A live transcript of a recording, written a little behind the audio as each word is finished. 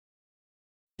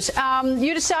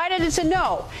You decided it's a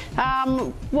no.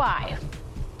 Why?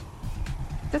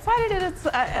 Decided it's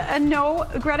a no,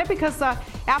 Greta, because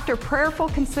after prayerful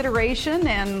consideration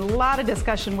and a lot of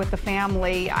discussion with the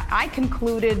family, I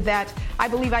concluded that I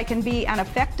believe I can be an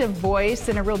effective voice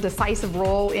in a real decisive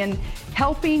role in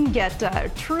helping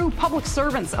get true public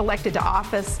servants elected to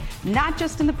office, not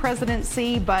just in the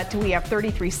presidency, but we have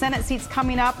 33 Senate seats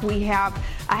coming up. We have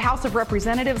a House of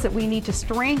Representatives that we need to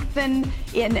strengthen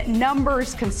in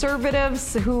numbers,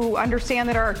 conservatives who understand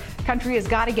that our country has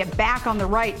got to get back on the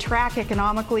right track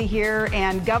economically here,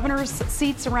 and governor's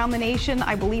seats around the nation.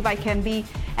 I believe I can be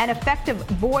an effective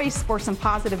voice for some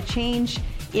positive change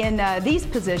in these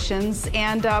positions.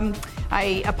 And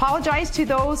I apologize to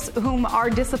those whom are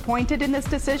disappointed in this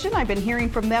decision. I've been hearing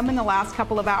from them in the last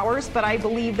couple of hours, but I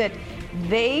believe that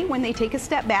they, when they take a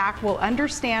step back, will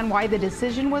understand why the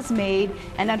decision was made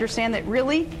and understand that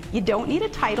really you don't need a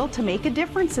title to make a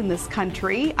difference in this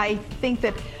country. I think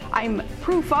that I'm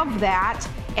proof of that,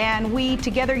 and we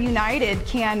together united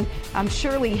can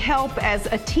surely help as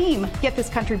a team get this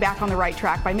country back on the right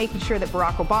track by making sure that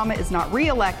Barack Obama is not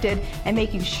reelected and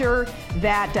making sure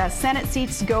that Senate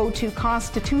seats go to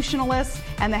constitutionalists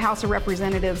and the House of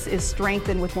Representatives is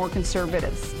strengthened with more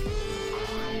conservatives.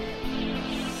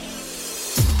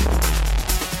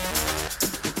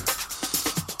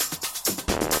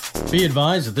 Be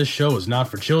advised that this show is not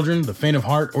for children, the faint of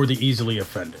heart, or the easily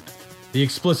offended. The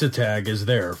explicit tag is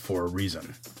there for a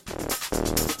reason.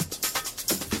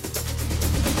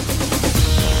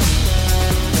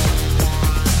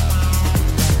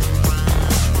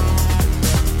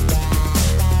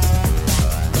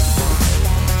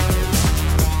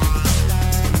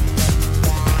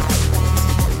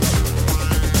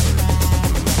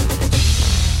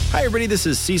 Hi, everybody. This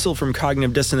is Cecil from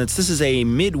Cognitive Dissonance. This is a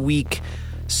midweek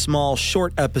small,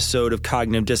 short episode of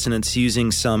Cognitive Dissonance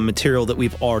using some material that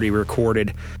we've already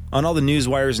recorded. On all the news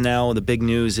wires now, the big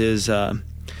news is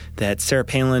that Sarah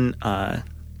Palin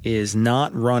is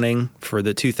not running for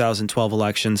the 2012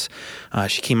 elections.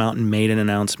 She came out and made an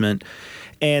announcement.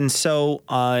 And so,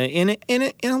 in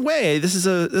a way, this is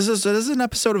an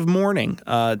episode of mourning.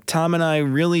 Tom and I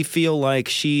really feel like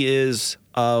she is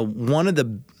one of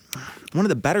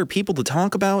the better people to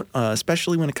talk about,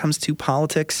 especially when it comes to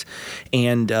politics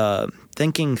and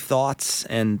thinking thoughts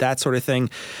and that sort of thing.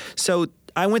 So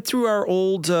I went through our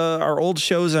old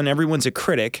shows on Everyone's a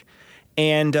Critic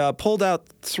and pulled out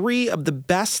 3 of the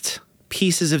best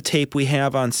pieces of tape we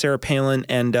have on Sarah Palin,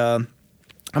 and I'm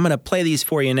going to play these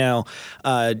for you now.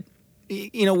 We're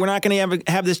not going to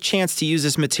have this chance to use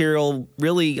this material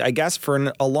really, I guess,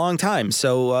 for a long time.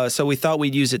 So we thought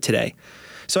we'd use it today.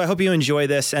 So I hope you enjoy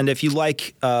this, and if you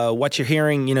like what you're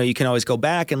hearing, you can always go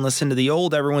back and listen to the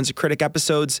old Everyone's a Critic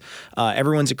episodes,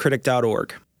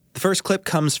 everyone'sacritic.org. The first clip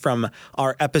comes from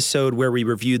our episode where we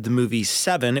reviewed the movie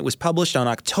Seven. It was published on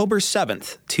October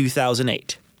 7th,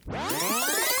 2008.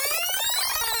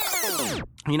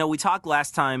 We talked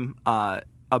last time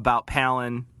about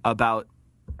Palin, about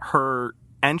her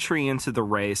entry into the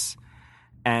race,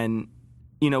 and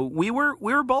we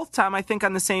were both, Tom, I think,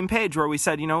 on the same page where we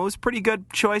said, it was a pretty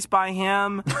good choice by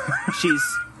him.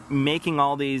 She's making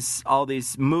all these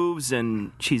moves,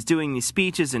 and she's doing these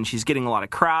speeches, and she's getting a lot of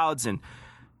crowds, and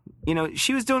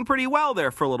she was doing pretty well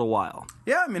there for a little while.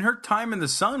 Yeah, her time in the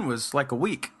sun was like a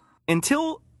week.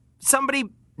 Until somebody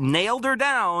nailed her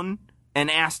down and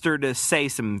asked her to say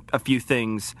a few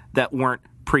things that weren't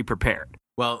pre-prepared.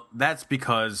 Well, that's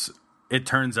because it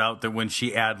turns out that when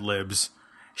she ad-libs,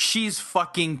 she's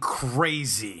fucking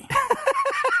crazy.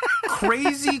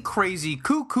 Crazy,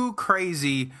 cuckoo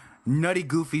crazy, nutty,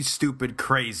 goofy, stupid,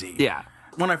 crazy. Yeah.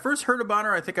 When I first heard about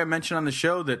her, I think I mentioned on the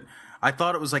show that I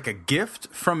thought it was like a gift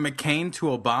from McCain to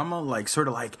Obama, like sort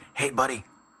of like, hey, buddy,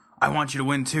 I want you to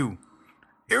win too.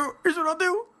 Here's what I'll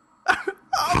do.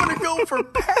 I'm going to go for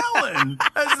Palin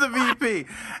as the VP.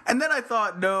 And then I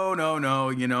thought, no.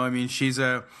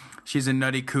 She's a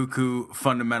nutty, cuckoo,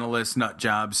 fundamentalist nut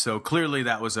job, so clearly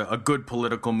that was a good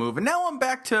political move. And now I'm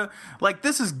back to,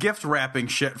 this is gift wrapping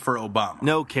shit for Obama.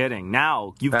 No kidding.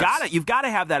 Now, you've got to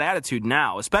have that attitude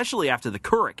now, especially after the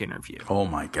Critic interview. Oh,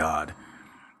 my God.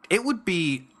 It would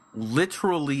be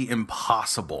literally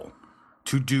impossible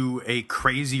to do a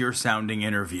crazier-sounding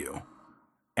interview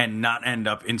and not end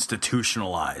up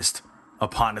institutionalized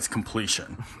upon its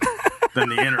completion than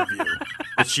the interview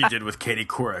that she did with Katie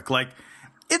Couric.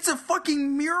 It's a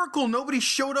fucking miracle nobody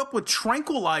showed up with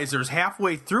tranquilizers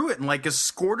halfway through it and,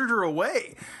 escorted her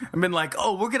away. I've been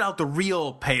we'll get out the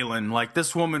real Palin.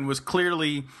 This woman was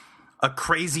clearly a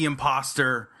crazy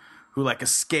imposter who,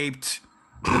 escaped.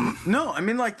 No,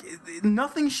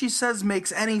 nothing she says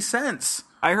makes any sense.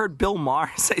 I heard Bill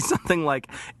Maher say something like,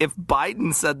 if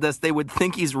Biden said this, they would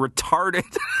think he's retarded.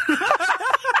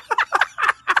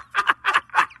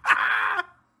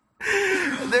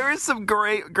 There is some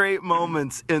great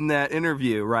moments in that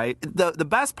interview, right? The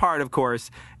best part, of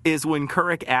course, is when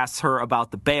Critic asks her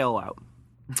about the bailout.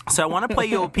 So I want to play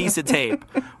you a piece of tape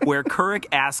where Critic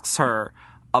asks her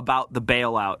about the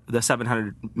bailout, the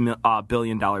 $700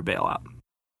 billion bailout.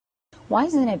 Why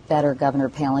isn't it better, Governor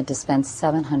Palin, to spend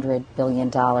 $700 billion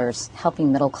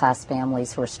helping middle-class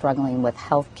families who are struggling with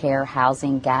health care,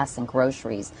 housing, gas, and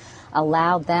groceries?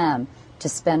 Allow them to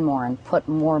spend more and put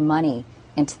more money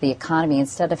into the economy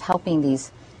instead of helping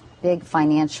these big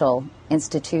financial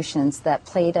institutions that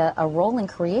played a role in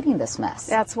creating this mess.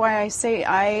 That's why I say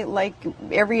I, like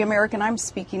every American I'm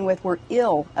speaking with, we're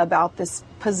ill about this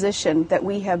position that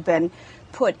we have been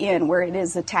put in, where it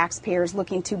is the taxpayers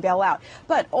looking to bail out.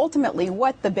 But ultimately,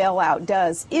 what the bailout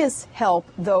does is help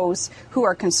those who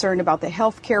are concerned about the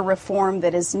health care reform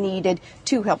that is needed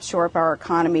to help shore up our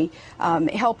economy,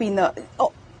 helping the...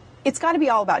 It's got to be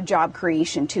all about job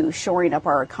creation, too, shoring up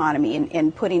our economy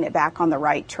and putting it back on the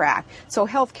right track. So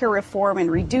healthcare reform and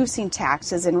reducing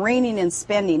taxes and reining in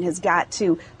spending has got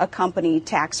to accompany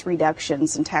tax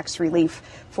reductions and tax relief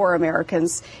for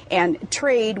Americans. And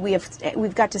trade,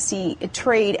 we've got to see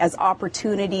trade as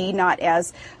opportunity, not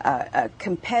as a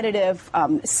competitive,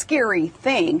 scary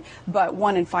thing, but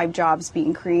 1 in 5 jobs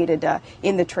being created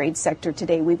in the trade sector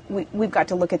today. We've got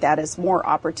to look at that as more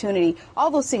opportunity. All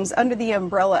those things under the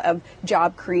umbrella of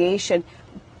job creation.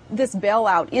 This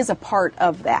bailout is a part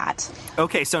of that.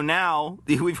 Okay, so now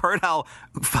we've heard how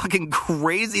fucking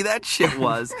crazy that shit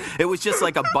was. It was just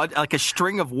like a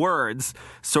string of words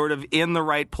sort of in the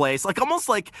right place. Like almost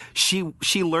like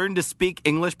she learned to speak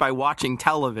English by watching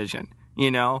television,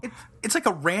 you know? It's like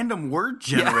a random word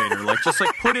generator. Yeah. Like just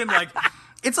like put in like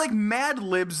it's like Mad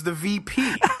Libs the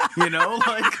VP, you know?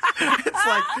 Like it's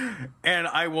like, and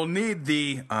I will need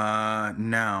the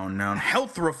noun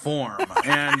health reform,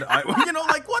 and like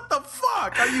what the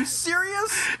fuck? Are you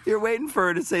serious? You're waiting for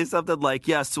her to say something like,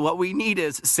 yes, what we need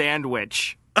is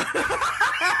sandwich.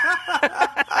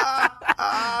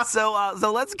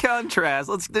 So let's contrast.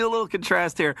 Let's do a little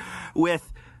contrast here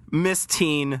with Miss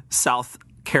Teen South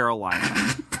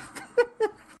Carolina.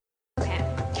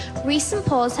 Recent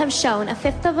polls have shown a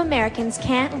fifth of Americans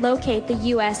can't locate the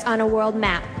U.S. on a world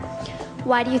map.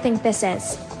 Why do you think this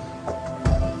is?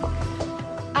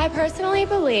 I personally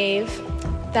believe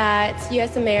that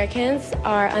U.S. Americans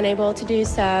are unable to do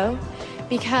so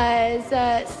because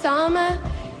some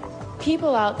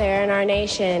people out there in our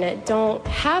nation don't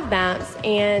have maps,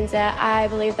 and I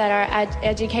believe that our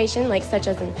education, like such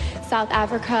as in South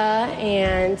Africa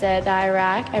and the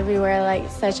Iraq, everywhere like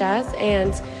such as,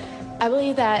 and I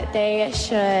believe that they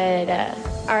should,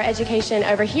 our education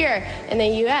over here in the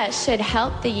U.S. should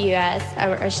help the U.S.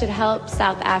 or should help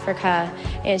South Africa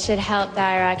and should help the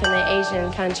Iraq and the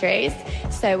Asian countries,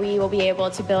 so we will be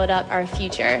able to build up our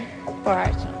future for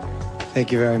our children.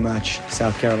 Thank you very much,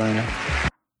 South Carolina.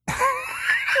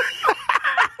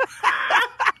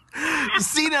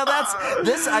 See, now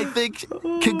this I think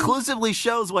conclusively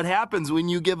shows what happens when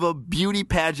you give a beauty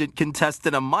pageant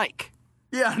contestant a mic.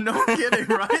 Yeah, no kidding,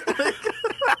 right?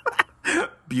 Like,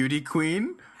 beauty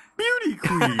queen.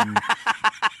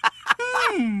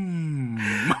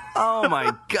 Oh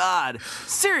my God.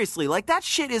 Seriously, like that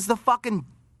shit is the fucking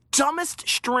dumbest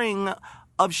string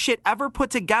of shit ever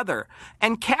put together.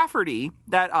 And Cafferty,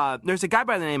 there's a guy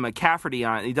by the name of Cafferty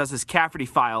he does this Cafferty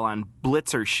File on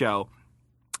Blitzer's show.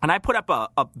 And I put up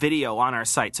a video on our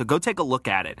site, so go take a look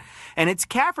at it. And it's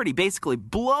Cafferty basically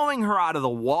blowing her out of the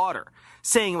water,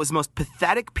 saying it was the most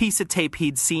pathetic piece of tape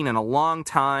he'd seen in a long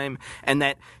time, and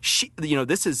that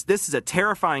this is a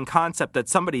terrifying concept that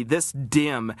somebody this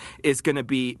dim is going to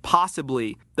be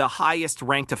possibly the highest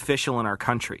ranked official in our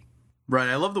country. Right,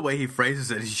 I love the way he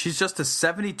phrases it. She's just a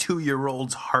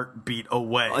 72-year-old's heartbeat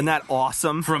away. Isn't that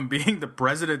awesome? From being the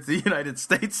president of the United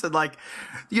States. And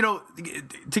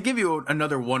to give you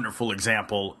another wonderful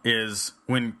example is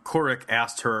when Critic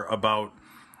asked her about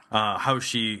how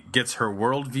she gets her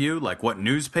worldview, like what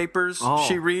newspapers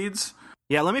she reads.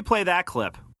 Yeah, let me play that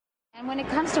clip. And when it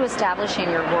comes to establishing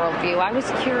your worldview, I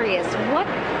was curious, what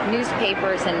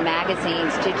newspapers and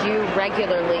magazines did you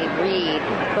regularly read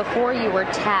before you were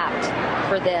tapped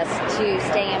for this to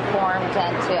stay informed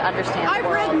and to understand the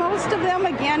world? I've read most of them,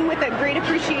 again, with a great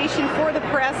appreciation for the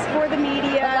press, for the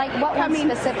media. But like what one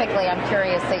specifically, I'm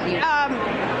curious that you...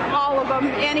 all of them,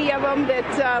 any of them that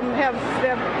have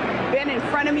been in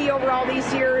front of me over all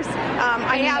these years.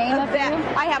 I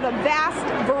have a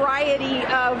vast variety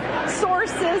of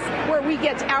sources where we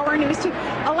get our news to.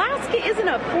 Alaska isn't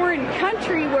a foreign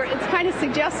country where it's kind of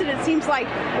suggested. It seems like,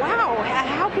 wow,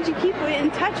 how could you keep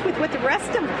in touch with what the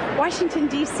rest of Washington,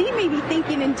 D.C. may be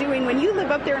thinking and doing when you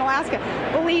live up there in Alaska?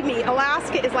 Believe me,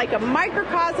 Alaska is like a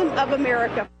microcosm of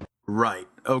America. Right.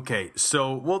 Okay.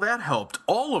 So, well, that helped.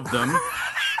 All of them.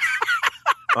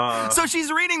 So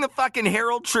she's reading the fucking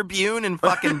Herald Tribune and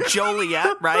fucking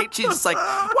Joliet, right? She's just like,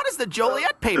 what does the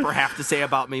Joliet paper have to say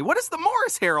about me? What does the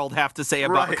Morris Herald have to say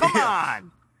about me? Come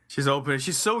on. She's open.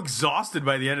 She's so exhausted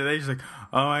by the end of the day. She's like,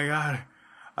 oh my God,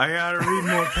 I gotta read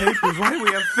more papers. Why do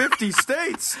we have 50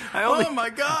 states? Oh my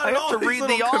God. I have to read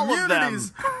all of them.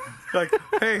 Like,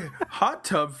 hey, hot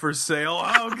tub for sale.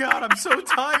 Oh God, I'm so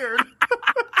tired.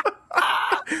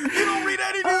 You don't read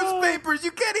any newspapers.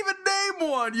 You can't even name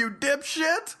one, you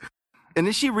dipshit. And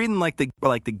is she reading like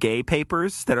the gay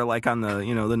papers that are like on the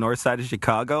the north side of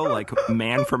Chicago, like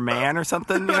Man for Man or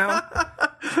something,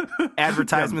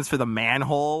 Advertisements for the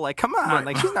manhole. Like, come on, Right.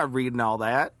 like she's not reading all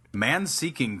that.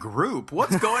 Man-seeking group.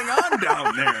 What's going on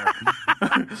down there?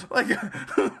 like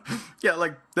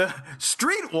the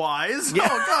Streetwise. Yeah.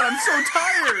 Oh God, I'm so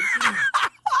tired.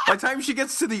 By the time she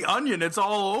gets to the Onion, it's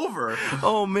all over.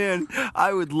 Oh man,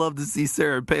 I would love to see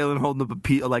Sarah Palin holding up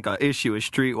a issue of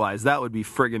Streetwise. That would be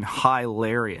friggin'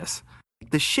 hilarious.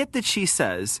 The shit that she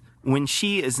says when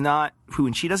she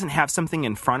doesn't have something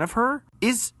in front of her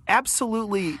is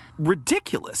absolutely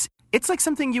ridiculous. It's like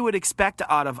something you would expect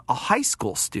out of a high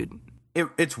school student.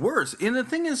 It's worse. And the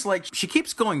thing is, like, she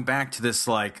keeps going back to this,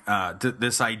 like,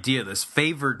 this idea, this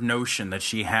favored notion that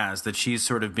she has, that she's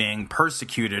sort of being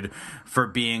persecuted for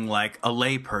being, like, a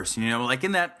layperson. Like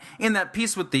in that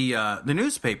piece with the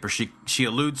newspaper, she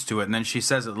alludes to it, and then she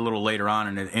says it a little later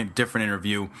on in a different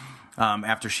interview,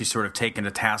 after she's sort of taken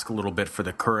to task a little bit for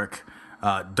the Critic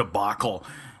debacle.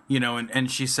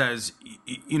 And she says,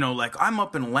 like, I'm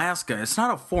up in Alaska. It's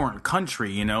not a foreign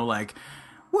country, like,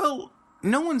 well,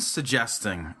 no one's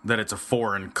suggesting that it's a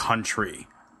foreign country,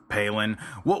 Palin.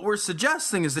 What we're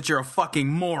suggesting is that you're a fucking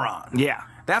moron. Yeah.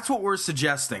 That's what we're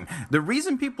suggesting. The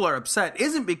reason people are upset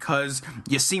isn't because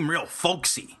you seem real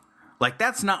folksy. Like,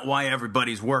 that's not why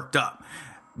everybody's worked up.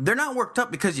 They're not worked up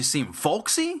because you seem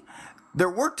folksy. They're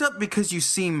worked up because you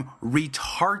seem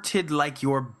retarded like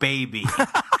your baby.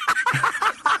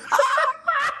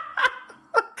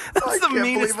 That's the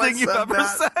meanest thing you've ever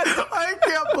said. I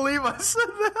can't believe I said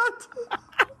that.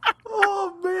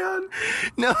 Oh, man.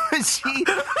 No, she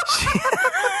the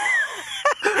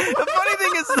funny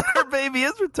thing is that her baby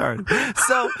is retarded.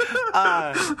 So,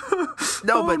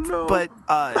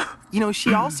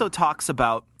 she also talks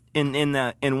about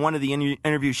in one of the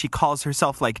interviews, she calls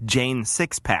herself like Jane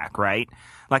Sixpack, right?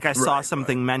 Like I saw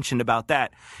something mentioned about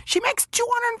that. She makes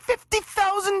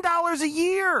 $250,000 a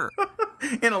year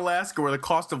in Alaska, where the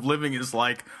cost of living is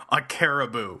like a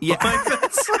caribou. Yeah, like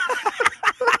that's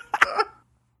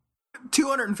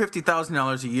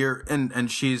 $250,000 a year,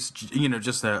 and she's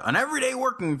just an everyday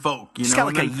working folk. She's got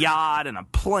like a yacht and a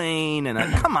plane and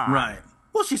come on, right.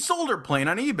 Well, she sold her plane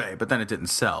on eBay, but then it didn't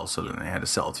sell, so then they had to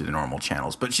sell it through the normal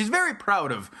channels. But she's very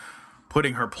proud of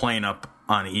putting her plane up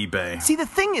on eBay. See, the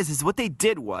thing is what they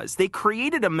did was they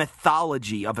created a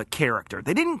mythology of a character.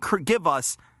 They didn't give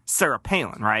us Sarah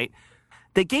Palin, right?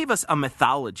 They gave us a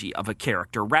mythology of a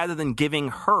character rather than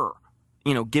giving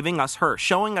us her,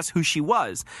 showing us who she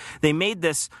was. They made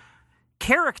this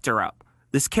character up,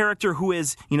 this character who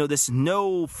is, this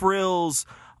no frills,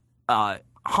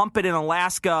 hump it in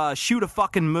Alaska, shoot a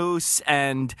fucking moose,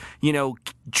 and,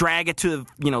 drag it to,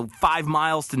 5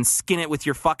 miles and skin it with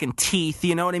your fucking teeth.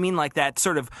 You know what I mean? Like that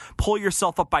sort of pull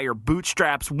yourself up by your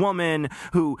bootstraps woman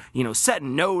who, said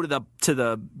no to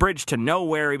the bridge to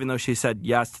nowhere, even though she said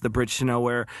yes to the bridge to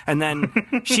nowhere. And then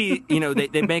she,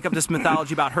 they make up this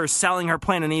mythology about her selling her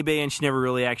plane on eBay, and she never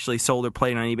really actually sold her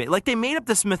plane on eBay. Like they made up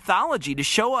this mythology to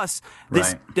show us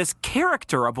this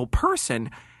character of a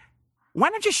person. Why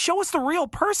not just show us the real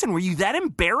person? Were you that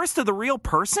embarrassed of the real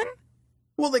person?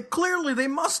 Well, they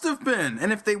must have been.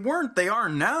 And if they weren't, they are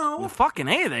now. Well, fucking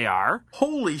A, they are.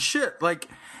 Holy shit. Like,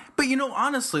 but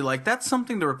honestly, like, that's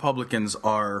something the Republicans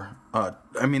are,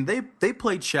 they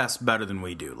play chess better than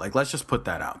we do. Like, let's just put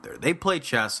that out there. They play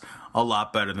chess a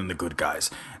lot better than the good guys.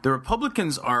 The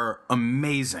Republicans are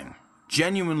amazing,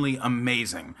 genuinely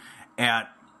amazing at,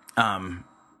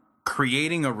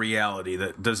 creating a reality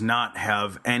that does not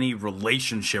have any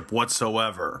relationship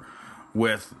whatsoever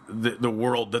with the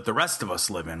world that the rest of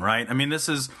us live in, right? I mean,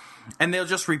 and they'll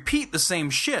just repeat the same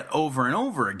shit over and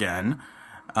over again,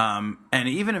 And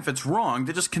even if it's wrong,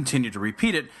 they just continue to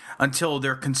repeat it until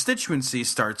their constituency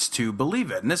starts to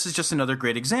believe it. And this is just another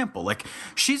great example. Like,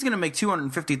 she's going to make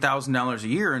 $250,000 a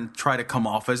year and try to come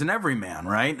off as an everyman,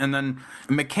 right? And then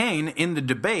McCain, in the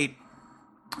debate,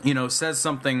 says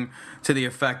something to the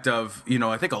effect of,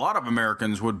 I think a lot of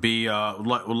Americans would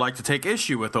like to take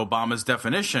issue with Obama's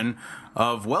definition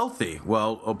of wealthy.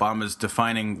 Well, Obama's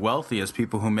defining wealthy as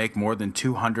people who make more than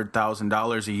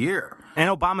 $200,000 a year. And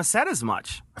Obama said as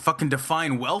much. I fucking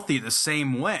define wealthy the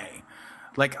same way.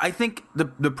 Like, I think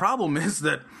the problem is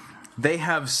that they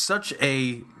have such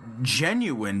a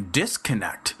genuine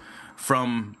disconnect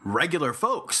from regular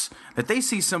folks that they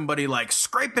see somebody like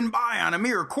scraping by on a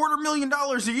mere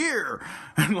 $250,000 a year,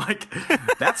 and like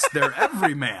that's their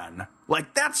everyman.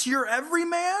 Like, that's your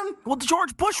everyman? Well,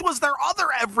 George Bush was their other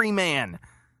everyman.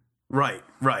 Right,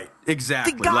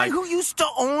 exactly. The guy who used to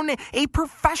own a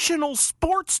professional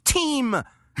sports team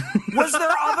was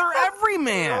their other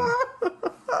everyman.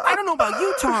 I don't know about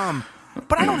you, Tom,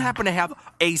 but I don't happen to have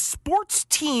a sports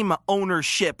team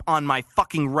ownership on my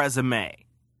fucking resume.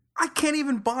 I can't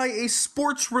even buy a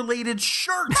sports-related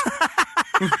shirt.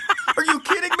 Are you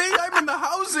kidding me? I'm in the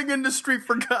housing industry,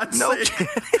 for God's sake.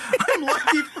 I'm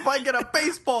lucky if I get a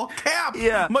baseball cap,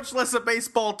 much less a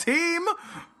baseball team.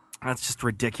 That's just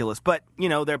ridiculous. But,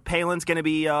 their Palin's going to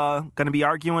be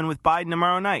arguing with Biden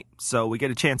tomorrow night. So we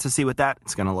get a chance to see what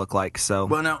that's going to look like. So,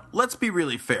 well, now, let's be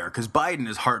really fair, because Biden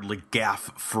is hardly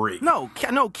gaffe-free. No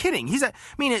kidding.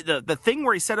 The thing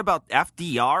where he said about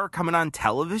FDR coming on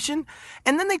television,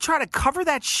 and then they try to cover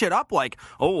that shit up like,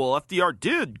 oh, well, FDR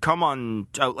did come on.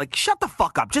 Like, shut the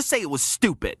fuck up. Just say it was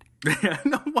stupid. Why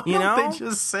don't they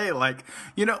just say, like,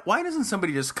 why doesn't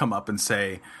somebody just come up and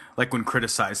say, like, when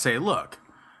criticized, say, look,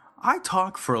 I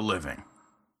talk for a living.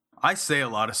 I say a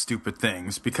lot of stupid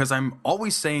things because I'm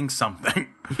always saying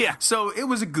something. Yeah. So it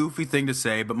was a goofy thing to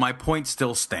say, but my point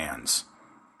still stands.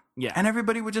 Yeah. And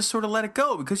everybody would just sort of let it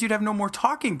go because you'd have no more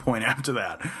talking point after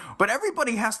that. But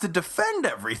everybody has to defend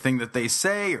everything that they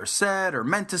say or said or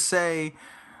meant to say,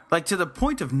 like, to the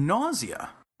point of nausea.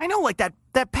 I know, like that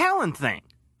Palin thing.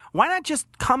 Why not just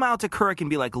come out to Critic and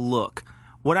be like, look,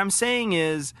 what I'm saying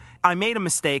is I made a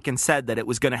mistake and said that it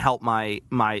was going to help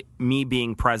me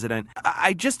being president.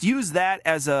 I just use that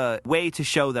as a way to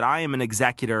show that I am an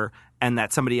executor and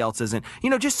that somebody else isn't.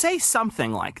 Just say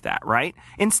something like that, right?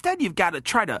 Instead, you've got to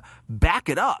try to back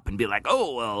it up and be like,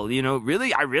 oh, well,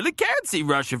 really, I really can't see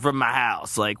Russia from my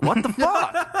house. Like, what the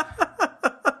fuck?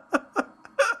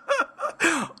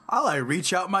 I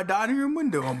reach out my dining room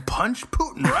window and punch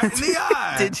Putin right in the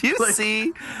eye. Did you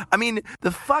see? I mean,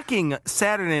 the fucking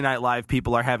Saturday Night Live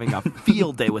people are having a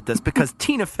field day with this because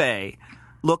Tina Fey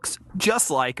looks just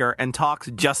like her and talks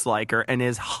just like her and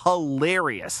is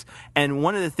hilarious. And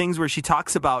one of the things where she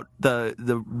talks about the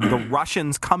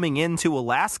Russians coming into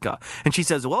Alaska, and she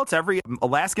says, well, it's every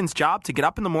Alaskan's job to get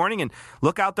up in the morning and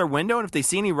look out their window, and if they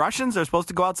see any Russians, they're supposed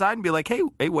to go outside and be like, hey,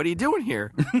 what are you doing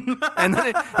here? and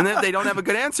then if they don't have a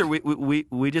good answer,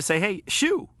 we just say, hey,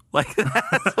 shoo. Like,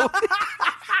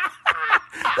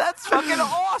 that's fucking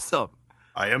awesome.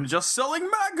 I am just selling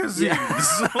magazines.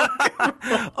 Yeah.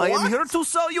 I am here to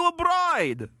sell you a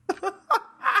bride.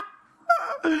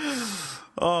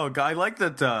 Oh, God, I like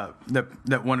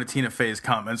that one of Tina Fey's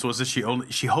comments was that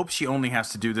she hopes she only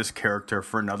has to do this character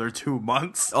for another 2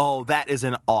 months. Oh, that is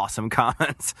an awesome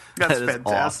comment. That's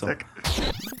fantastic.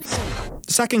 Awesome.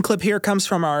 The second clip here comes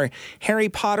from our Harry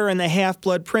Potter and the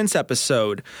Half-Blood Prince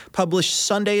episode, published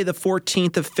Sunday the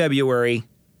 14th of February,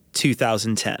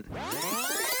 2010.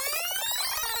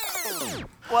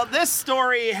 Well, this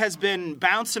story has been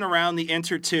bouncing around the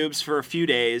intertubes for a few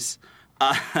days.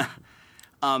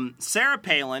 Sarah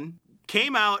Palin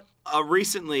came out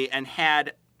recently and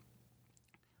had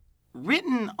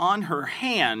written on her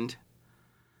hand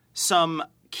some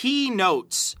key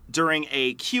notes during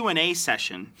a Q&A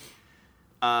session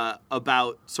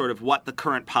about sort of what the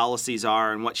current policies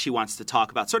are and what she wants to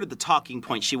talk about, sort of the talking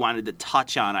point she wanted to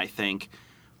touch on, I think,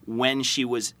 when she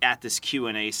was at this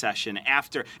Q&A session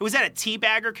after. It was at a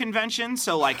teabagger convention,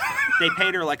 so, like, they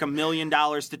paid her, like, $1 million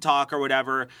to talk or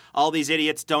whatever. All these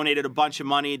idiots donated a bunch of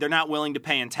money. They're not willing to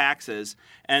pay in taxes.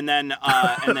 And then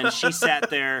she sat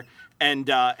there and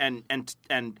I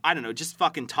don't know, just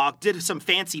fucking talked, did some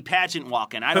fancy pageant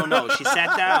walking. I don't know. She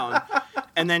sat down,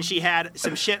 and then she had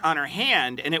some shit on her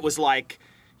hand, and it was like,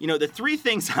 the three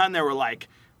things on there were, like,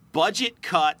 budget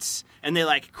cuts, and they,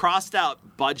 like, crossed out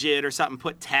budget or something,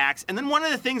 put tax. And then one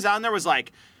of the things on there was,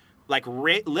 like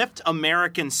lift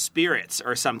American spirits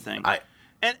or something.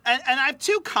 And I have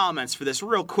two comments for this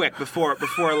real quick before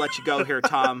I let you go here,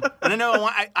 Tom. And I know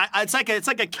it's like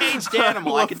a caged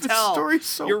animal. I can tell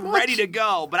you're ready to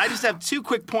go. But I just have two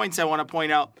quick points I want to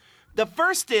point out. The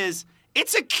first is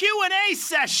it's a Q&A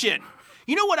session.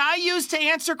 You know what I use to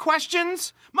answer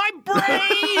questions? My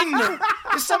brain!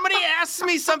 If somebody asks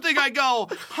me something, I go,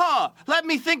 let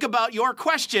me think about your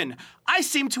question. I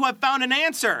seem to have found an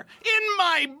answer in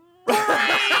my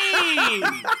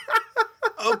brain!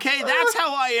 Okay, that's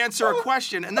how I answer a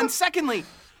question. And then secondly,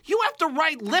 you have to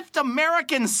write Lift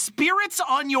American Spirits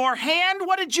on your hand?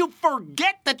 What, did you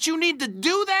forget that you need to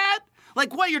do that?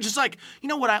 Like, what, you're just like, you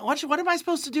know what am I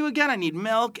supposed to do again? I need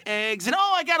milk, eggs, and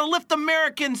I gotta lift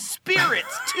American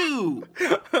spirits, too.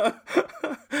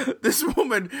 This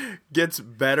woman gets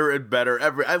better and better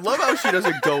I love how she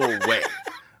doesn't go away.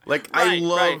 Like, I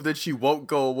love that she won't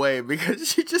go away because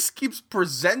she just keeps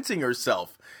presenting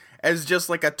herself as just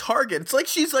like a target. It's like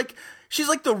she's like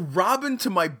the Robin to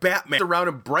my Batman, around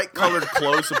in bright colored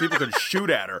clothes so people can shoot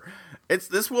at her.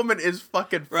 This woman is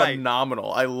fucking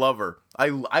phenomenal. I love her.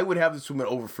 I would have this woman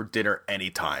over for dinner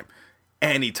anytime.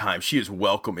 Anytime. She is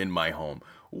welcome in my home.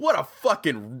 What a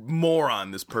fucking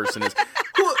moron this person is.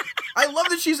 I love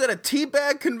that she's at a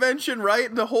teabag convention, right?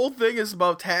 And the whole thing is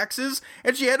about taxes,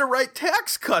 and she had to write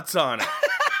tax cuts on it.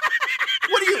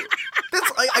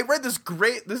 I read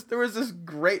there was this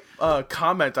great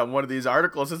comment on one of these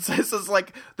articles. It says it's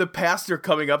like the pastor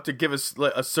coming up to give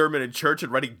a sermon in church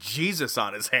and writing Jesus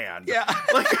on his hand. Yeah.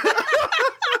 Like,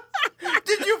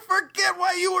 did you forget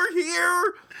why you were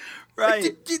here? Right.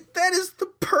 Like, that is the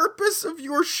purpose of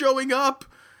your showing up.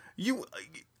 You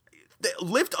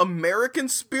lift American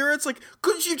spirits? Like,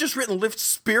 couldn't you have just written lift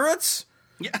spirits?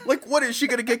 Yeah. Like, what, is she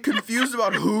going to get confused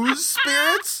about whose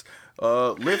spirits?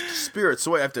 Lift spirits.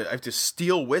 So I have to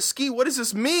steal whiskey? What does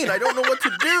this mean? I don't know what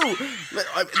to do.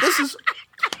 This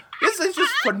is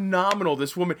just phenomenal,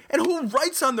 this woman. And who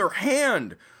writes on their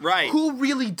hand? Right. Who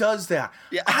really does that?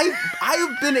 Yeah. I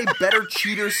have been a better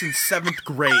cheater since 7th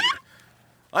grade.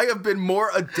 I have been more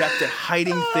adept at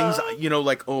hiding things,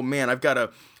 like, oh man, I've got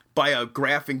to buy a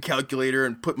graphing calculator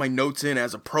and put my notes in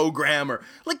as a program, or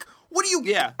like, what do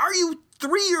you, are you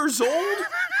 3 years old?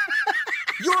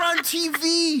 You're on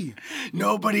TV.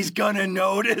 Nobody's gonna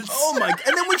notice. Oh my!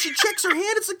 And then when she checks her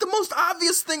hand, it's like the most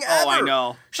obvious thing ever. Oh, I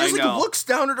know. She just looks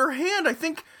down at her hand. I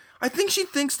think she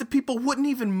thinks that people wouldn't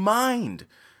even mind.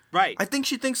 Right. I think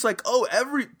she thinks like,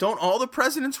 don't all the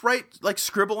presidents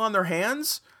scribble on their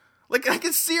hands? Like, I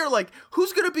can see her like,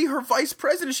 who's gonna be her vice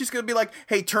president? She's gonna be like,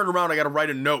 hey, turn around, I gotta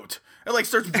write a note, and like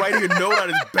starts writing a note on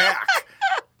his back.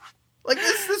 Like,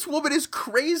 this woman is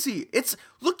crazy.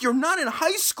 Look, you're not in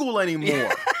high school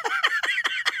anymore.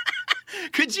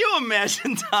 Could you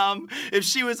imagine, Tom, if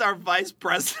she was our vice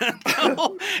president,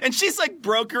 and she's like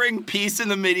brokering peace in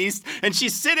the Mideast, and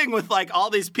she's sitting with like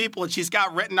all these people, and she's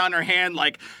got written on her hand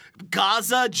like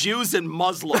Gaza, Jews, and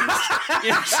Muslims.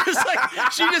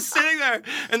 She's just sitting there,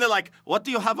 and they're like, "What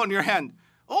do you have on your hand?"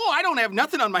 Oh, I don't have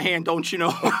nothing on my hand, don't you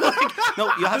know? Like,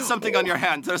 no, you have something on your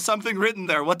hand. There's something written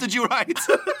there. What did you write?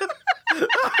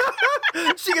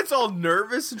 She gets all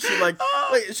nervous, and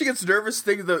she gets nervous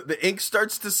thinking the ink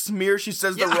starts to smear. She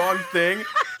says the wrong thing.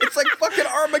 It's like fucking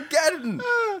Armageddon.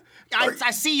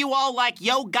 I see you all like,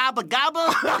 yo, gabba gabba.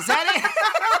 Is that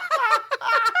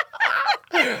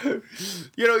it?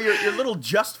 Your little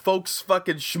just folks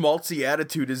fucking schmaltzy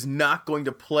attitude is not going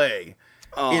to play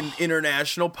in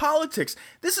international politics.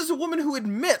 This is a woman who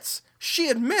admits,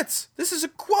 this is a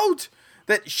quote,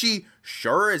 that she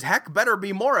sure as heck better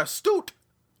be more astute.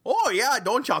 Oh, yeah,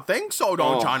 don't y'all think so,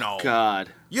 don't y'all know? God.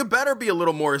 You better be a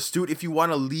little more astute if you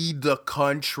want to lead the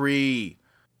country.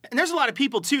 And there's a lot of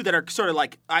people, too, that are sort of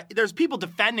like, there's people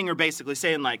defending her basically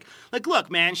saying like, look,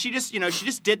 man, she just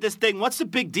did this thing. What's the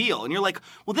big deal? And you're like,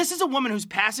 well, this is a woman who's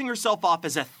passing herself off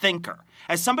as a thinker,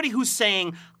 as somebody who's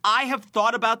saying, I have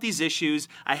thought about these issues.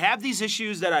 I have these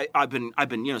issues that I've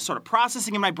been sort of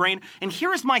processing in my brain. And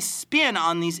here is my spin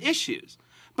on these issues.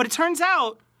 But it turns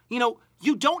out,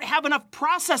 you don't have enough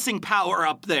processing power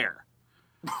up there.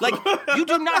 Like, you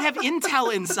do not have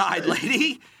intel inside,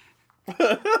 lady.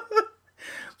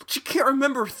 She can't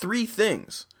remember 3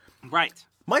 things. Right.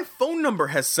 My phone number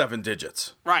has 7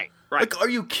 digits. Right. Like, are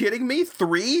you kidding me?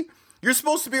 3? You're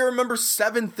supposed to be able to remember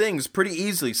 7 things pretty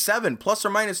easily. 7 plus or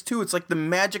minus 2. It's like the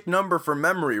magic number for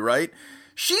memory, right?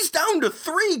 She's down to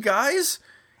 3, guys.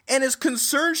 And is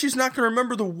concerned she's not going to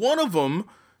remember the one of them,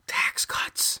 tax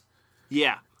cuts.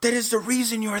 Yeah. That is the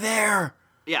reason you're there.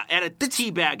 Yeah, at a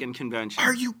teabagging convention.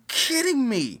 Are you kidding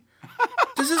me?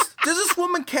 Does this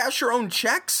woman cash her own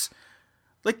checks?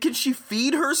 Like, can she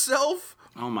feed herself?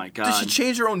 Oh, my God. Does she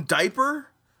change her own diaper?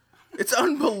 It's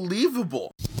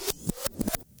unbelievable.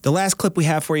 The last clip we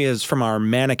have for you is from our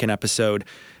Mannequin episode,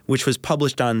 which was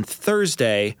published on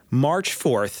Thursday, March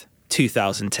 4th,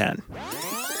 2010.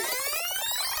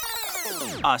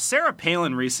 Sarah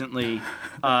Palin recently,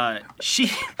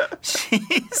 she's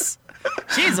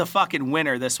a fucking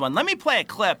winner, this one. Let me play a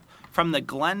clip from the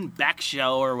Glenn Beck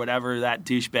show or whatever that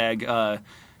douchebag.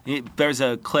 There's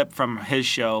a clip from his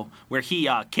show where he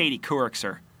Katie Couric's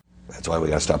her. That's why we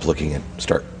got to stop looking and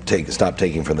stop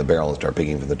taking from the barrel and start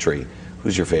picking from the tree.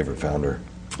 Who's your favorite founder?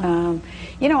 Well,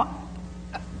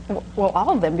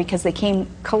 all of them, because they came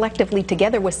collectively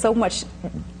together with so much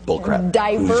bullcrap.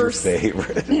 Diverse. Who's your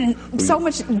favorite? So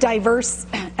much diverse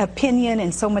opinion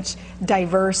and so much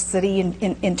diversity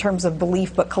in terms of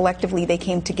belief, but collectively they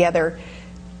came together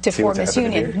to form this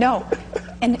union. No,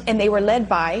 and they were led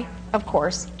by, of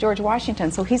course, George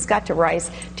Washington. So he's got to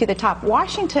rise to the top.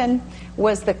 Washington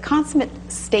was the consummate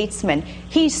statesman.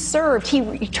 He served, he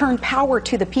returned power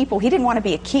to the people. He didn't want to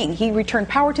be a king. He returned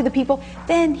power to the people.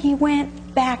 Then he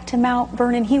went back to Mount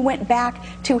Vernon. He went back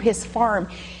to his farm.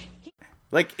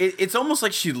 Like, it's almost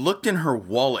like she looked in her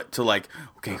wallet to like,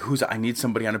 okay, I need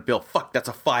somebody on a bill. Fuck, that's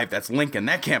a 5. That's Lincoln.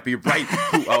 That can't be right.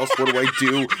 Who else? What do I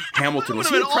do? Hamilton. Was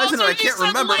he the president? I can't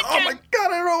remember. Lincoln. Oh my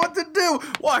God, I don't know what to do.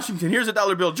 Washington. Here's a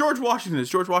dollar bill. George Washington. Is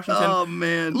George Washington. Oh,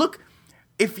 man. Look,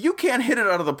 if you can't hit it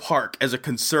out of the park as a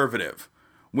conservative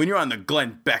when you're on the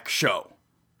Glenn Beck show,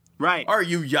 right? Are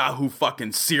you Yahoo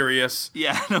fucking serious?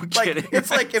 Yeah, no kidding. It's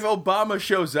like if Obama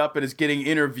shows up and is getting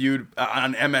interviewed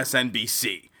on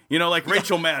MSNBC. You know, like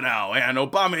Rachel Maddow and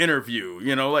Obama interview,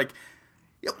 you know, like,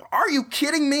 are you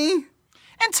kidding me?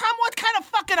 And Tom, what kind of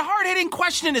fucking hard-hitting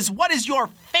question is, what is your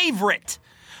favorite?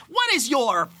 What is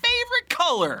your favorite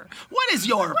color? What is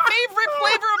your favorite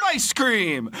flavor of ice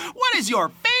cream? What is your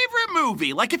favorite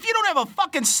movie? Like, if you don't have a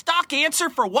fucking stock answer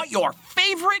for what your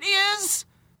favorite is,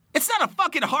 it's not a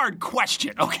fucking hard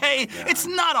question, okay? Yeah. It's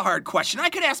not a hard question. I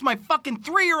could ask my fucking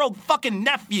 3-year-old fucking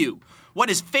nephew what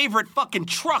his favorite fucking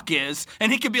truck is,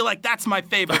 and he could be like, that's my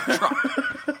favorite truck.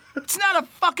 It's not a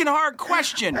fucking hard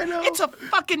question. I know. It's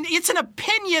an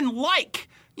opinion like.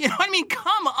 You know what I mean?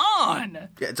 Come on.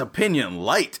 Yeah, it's opinion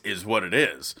light is what it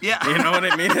is. Yeah. You know what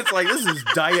I mean? It's like, this is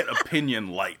diet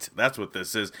opinion light. That's what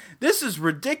this is. This is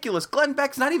ridiculous. Glenn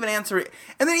Beck's not even answering.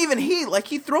 And then even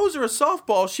he throws her a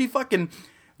softball. She fucking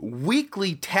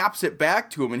weakly taps it back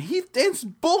to him, and it's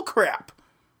bullcrap.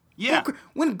 Yeah.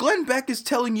 When Glenn Beck is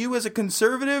telling you as a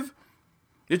conservative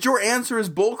that your answer is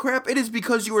bullcrap, it is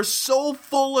because you are so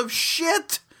full of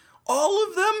shit. All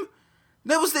of them.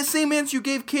 That was the same answer you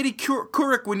gave Katie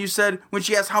Couric when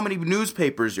she asked how many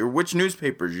newspapers or which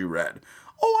newspapers you read.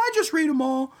 Oh, I just read them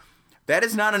all. That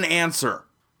is not an answer.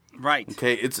 Right.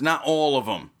 Okay, it's not all of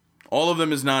them. All of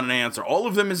them is not an answer. All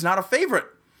of them is not a favorite.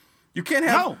 You can't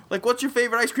have, what's your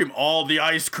favorite ice cream? All the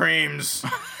ice creams.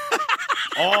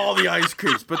 All the ice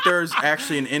creams. But there's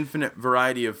actually an infinite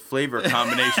variety of flavor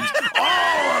combinations.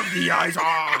 All of the ice.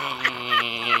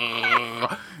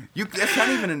 That's not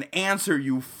even an answer,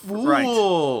 you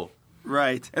fool.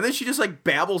 Right. And then she just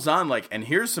babbles on and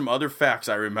here's some other facts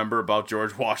I remember about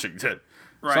George Washington.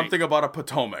 Right. Something about a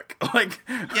Potomac.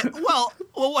 Well,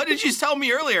 what did you tell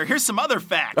me earlier? Here's some other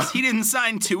facts. He didn't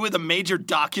sign 2 of the major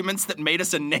documents that made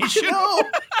us a nation. No.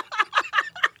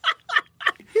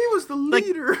 He was the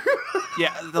leader.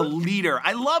 Yeah, the leader.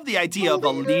 I love the idea of a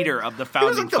leader of the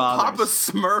founding fathers. He was the Papa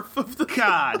Smurf of the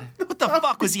God. What the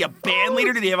fuck? Was he a band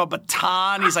leader? Did he have a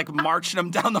baton? He's marching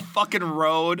them down the fucking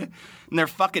road in their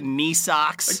fucking knee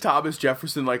socks. Thomas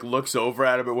Jefferson looks over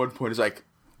at him at one point. He's like,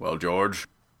 well, George,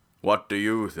 what do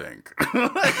you think?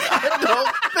 I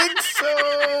don't think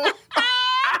so.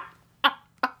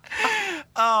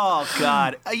 Oh,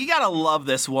 God. You gotta love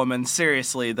this woman.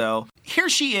 Seriously, though. Here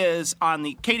she is on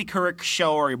the Katie Couric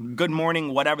show or Good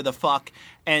Morning, whatever the fuck,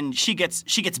 and she gets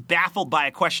baffled by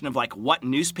a question of, what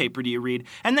newspaper do you read?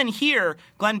 And then here,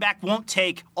 Glenn Beck won't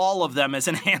take all of them as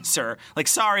an answer.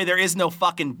 Sorry, there is no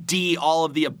fucking D, all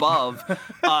of the above,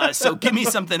 so give me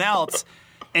something else.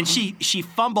 And she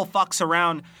fumble fucks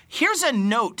around. Here's a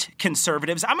note,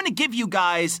 conservatives. I'm going to give you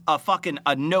guys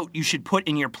a note you should put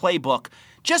in your playbook.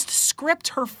 Just script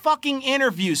her fucking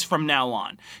interviews from now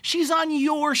on. She's on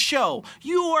your show.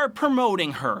 You are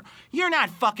promoting her. You're not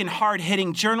fucking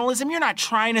hard-hitting journalism. You're not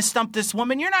trying to stump this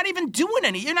woman. You're not even doing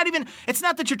any. It's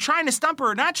not that you're trying to stump her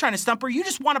or not trying to stump her. You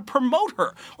just want to promote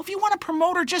her. Well, if you want to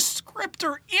promote her, just script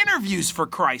her interviews, for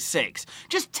Christ's sakes.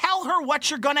 Just tell her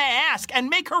what you're going to ask and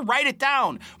make her write it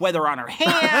down, whether on her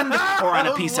hand or on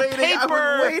a piece of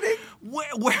paper,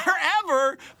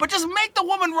 wherever, but just make the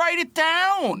woman write it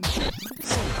down.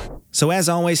 So as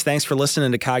always, thanks for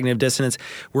listening to Cognitive Dissonance.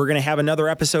 We're going to have another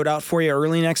episode out for you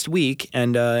early next week,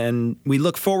 and we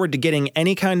look forward to getting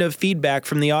any kind of feedback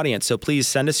from the audience. So please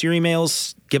send us your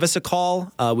emails, give us a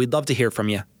call. We'd love to hear from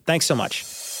you. Thanks so much.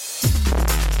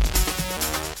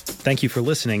 Thank you for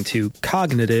listening to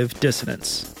Cognitive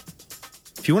Dissonance.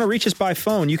 If you want to reach us by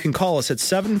phone, you can call us at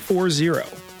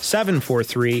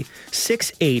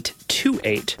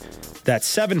 740-743-6828.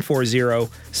 That's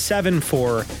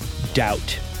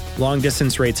 740-74-DOUBT. Long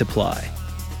distance rates apply.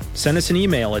 Send us an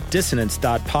email at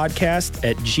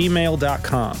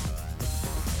dissonance.podcast@gmail.com.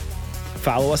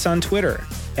 Follow us on Twitter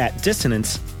at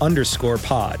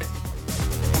dissonance_pod.